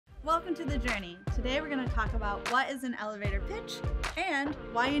welcome to The Journey. Today we're going to talk about what is an elevator pitch and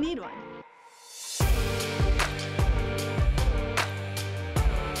why you need one.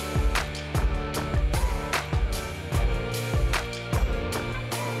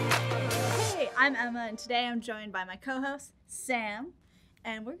 Hey, I'm Emma, and today I'm joined by my co-host, Sam,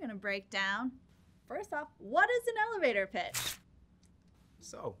 and we're going to break down, first off, what is an elevator pitch?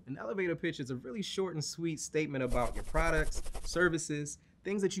 So, an elevator pitch is a really short and sweet statement about your products, services,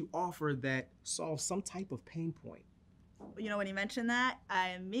 things that you offer that solve some type of pain point. You know, when you mentioned that, I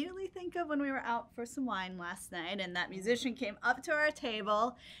immediately think of when we were out for some wine last night and that musician came up to our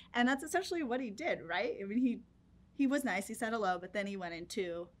table, and that's essentially what he did, right? I mean, he was nice, he said hello, but then he went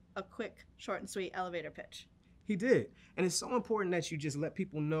into a quick, short and sweet elevator pitch. He did. And it's so important that you just let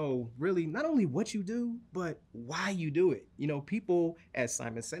people know really not only what you do, but why you do it. You know, people, as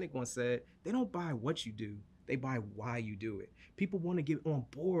Simon Sinek once said, they don't buy what you do, they buy why you do it. People want to get on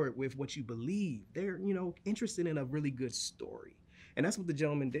board with what you believe. They're, interested in a really good story. And that's what the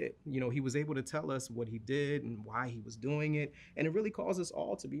gentleman did. He was able to tell us what he did and why he was doing it. And it really caused us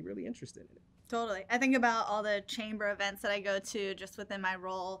all to be really interested in it. Totally. I think about all the chamber events that I go to just within my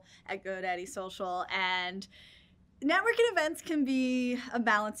role at GoDaddy Social. And networking events can be a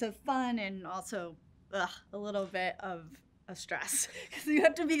balance of fun and also a little bit of stress because you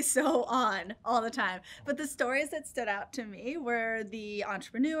have to be so on all the time. But the stories that stood out to me were the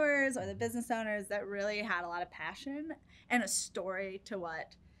entrepreneurs or the business owners that really had a lot of passion and a story to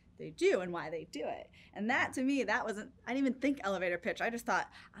what they do and why they do it. And that, to me, I didn't even think elevator pitch. I just thought,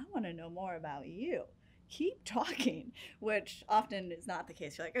 I want to know more about you. Keep talking, which often is not the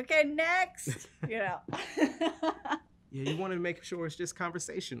case. You're like, okay, next, Yeah, you want to make sure it's just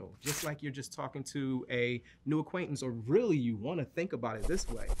conversational, just like you're just talking to a new acquaintance, or really you want to think about it this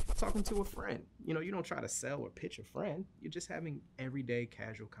way, talking to a friend. You don't try to sell or pitch a friend. You're just having everyday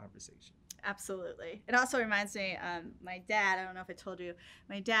casual conversation. Absolutely. It also reminds me, my dad, I don't know if I told you,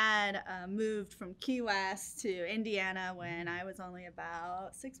 my dad moved from Key West to Indiana when I was only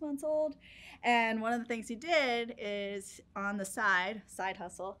about 6 months old. And one of the things he did is on the side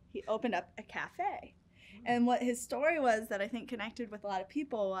hustle, he opened up a cafe. And what his story was that I think connected with a lot of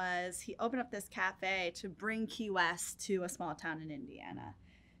people was he opened up this cafe to bring Key West to a small town in Indiana.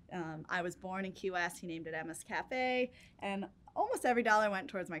 I was born in Key West. He named it Emma's Cafe, and almost every dollar went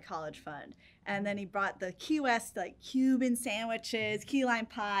towards my college fund. And then he brought the Key West, like Cuban sandwiches, key lime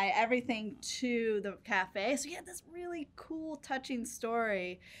pie, everything to the cafe. So he had this really cool, touching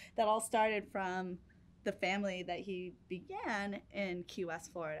story that all started from the family that he began in Key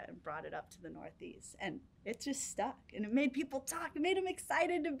West, Florida, and brought it up to the Northeast. And it just stuck, and it made people talk. It made them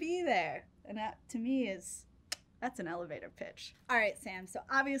excited to be there. And that, to me, that's an elevator pitch. All right, Sam, so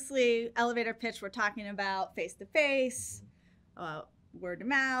obviously, elevator pitch, we're talking about face-to-face, word to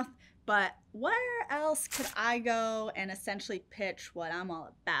mouth, but where else could I go and essentially pitch what I'm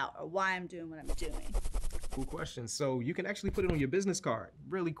all about or why I'm doing what I'm doing? Cool question. So you can actually put it on your business card.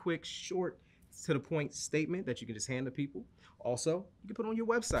 Really quick, short, to the point statement that you can just hand to people. Also, you can put on your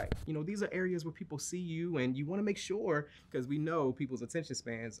website. These are areas where people see you, and you want to make sure, because we know people's attention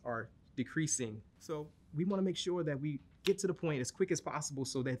spans are decreasing. So we want to make sure that we get to the point as quick as possible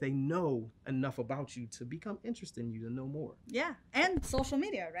so that they know enough about you to become interested in you, to know more. Yeah, and social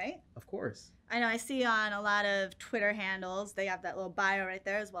media, right? Of course. I know I see on a lot of Twitter handles, they have that little bio right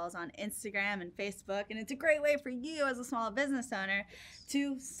there, as well as on Instagram and Facebook. And it's a great way for you as a small business owner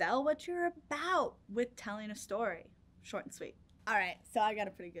to sell what you're about with telling a story. Short and sweet. All right, so I got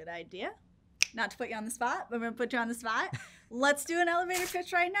a pretty good idea. Not to put you on the spot, but I'm going to put you on the spot. Let's do an elevator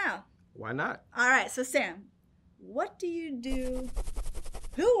pitch right now. Why not? All right, so Sam, what do you do?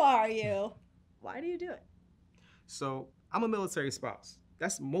 Who are you? Why do you do it? So I'm a military spouse.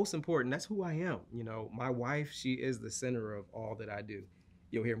 That's most important. That's who I am. My wife, she is the center of all that I do.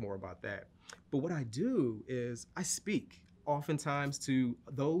 You'll hear more about that. But what I do is I speak oftentimes to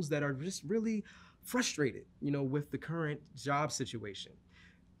those that are just really frustrated, with the current job situation.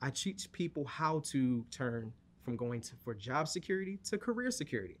 I teach people how to turn from going for job security to career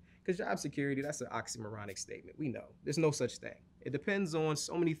security. Because job security, that's an oxymoronic statement. We know there's no such thing. It depends on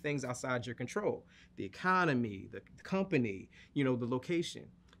so many things outside your control. The economy, the company, the location.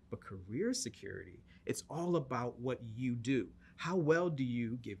 But career security, it's all about what you do. How well do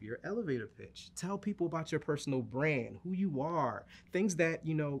you give your elevator pitch? Tell people about your personal brand, who you are, things that,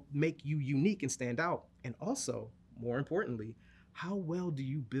 make you unique and stand out. And also, more importantly, how well do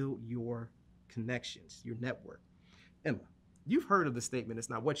you build your connections, your network? Emma, you've heard of the statement, it's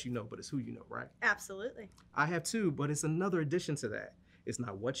not what you know, but it's who you know, right? Absolutely. I have too, but it's another addition to that. It's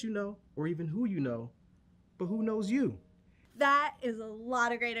not what you know or even who you know, but who knows you. That is a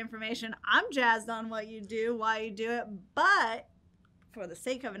lot of great information. I'm jazzed on what you do, why you do it, but for the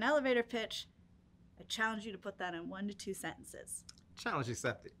sake of an elevator pitch, I challenge you to put that in 1 to 2 sentences. Challenge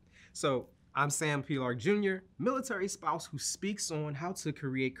accepted. So I'm Sam Pilar Jr., military spouse who speaks on how to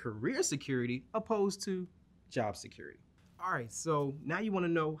create career security opposed to job security. All right, so now you want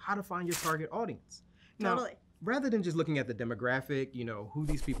to know how to find your target audience. Now, Totally. rather than just looking at the demographic, who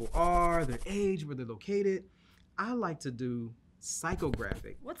these people are, their age, where they're located, I like to do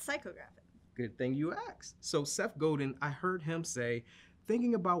psychographic. What's psychographic? Good thing you asked. So Seth Godin, I heard him say,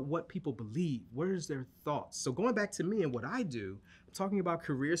 thinking about what people believe, where's their thoughts. So going back to me and what I do, I'm talking about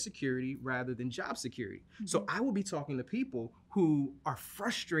career security rather than job security. Mm-hmm. So I will be talking to people who are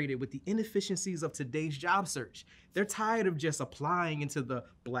frustrated with the inefficiencies of today's job search. They're tired of just applying into the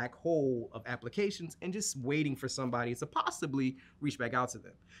black hole of applications and just waiting for somebody to possibly reach back out to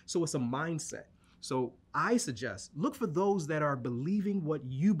them. So it's a mindset. So I suggest look for those that are believing what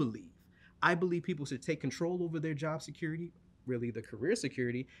you believe. I believe people should take control over their job security, really the career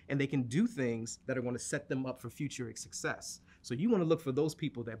security, and they can do things that are going to set them up for future success. So you want to look for those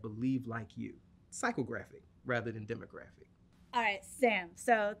people that believe like you. Psychographic rather than demographic. All right, Sam.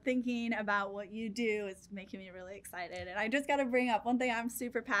 So thinking about what you do is making me really excited. And I just got to bring up one thing I'm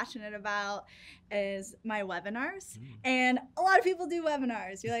super passionate about is my webinars. And a lot of people do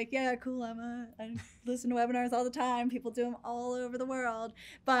webinars. You're like, yeah, cool. I listen to webinars all the time. People do them all over the world.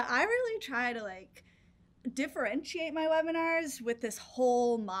 But I really try to differentiate my webinars with this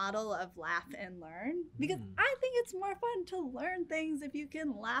whole model of laugh and learn, because I think it's more fun to learn things if you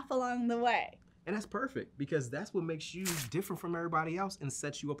can laugh along the way. And that's perfect, because that's what makes you different from everybody else and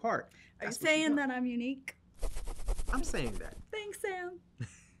sets you apart. Are you saying that I'm unique? I'm saying that. Thanks, Sam.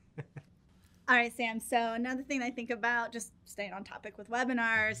 All right, Sam. So another thing I think about, just staying on topic with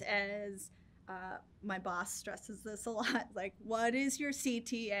webinars, is my boss stresses this a lot. Like, what is your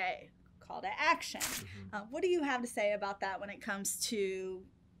CTA? Call to action. What do you have to say about that when it comes to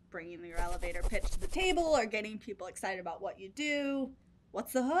bringing your elevator pitch to the table or getting people excited about what you do?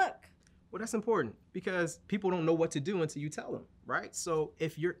 What's the hook? Well, that's important because people don't know what to do until you tell them, right? So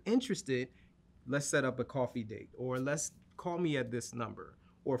if you're interested, let's set up a coffee date, or let's call me at this number.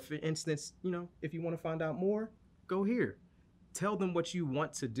 Or for instance, if you want to find out more, go here. Tell them what you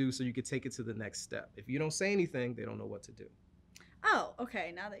want to do so you can take it to the next step. If you don't say anything, they don't know what to do. Oh,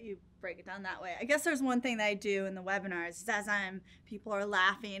 okay. Now that you break it down that way, I guess there's one thing that I do in the webinars is as people are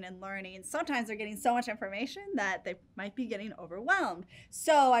laughing and learning, sometimes they're getting so much information that they might be getting overwhelmed.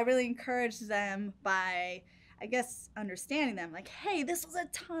 So I really encourage them by, understanding them. Like, hey, this was a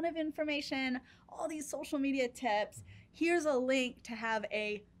ton of information, all these social media tips. Here's a link to have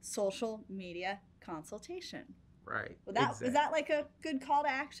a social media consultation. Right. Is that like a good call to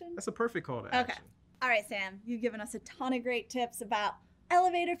action? That's a perfect call to action. Okay. All right, Sam, you've given us a ton of great tips about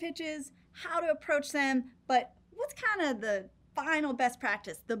elevator pitches, how to approach them, but what's kind of the final best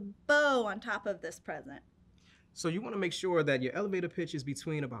practice, the bow on top of this present? So you want to make sure that your elevator pitch is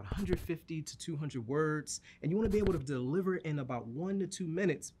between about 150 to 200 words, and you want to be able to deliver it in about 1 to 2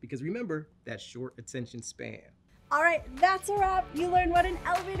 minutes, because remember, that short attention span. All right, that's a wrap. You learned what an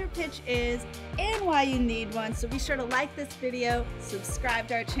elevator pitch is and why you need one. So be sure to like this video, subscribe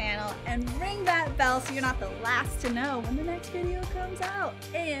to our channel, and ring that bell so you're not the last to know when the next video comes out.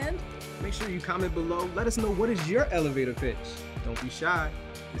 And make sure you comment below. Let us know, what is your elevator pitch? Don't be shy.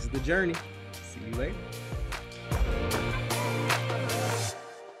 This is the journey. See you later.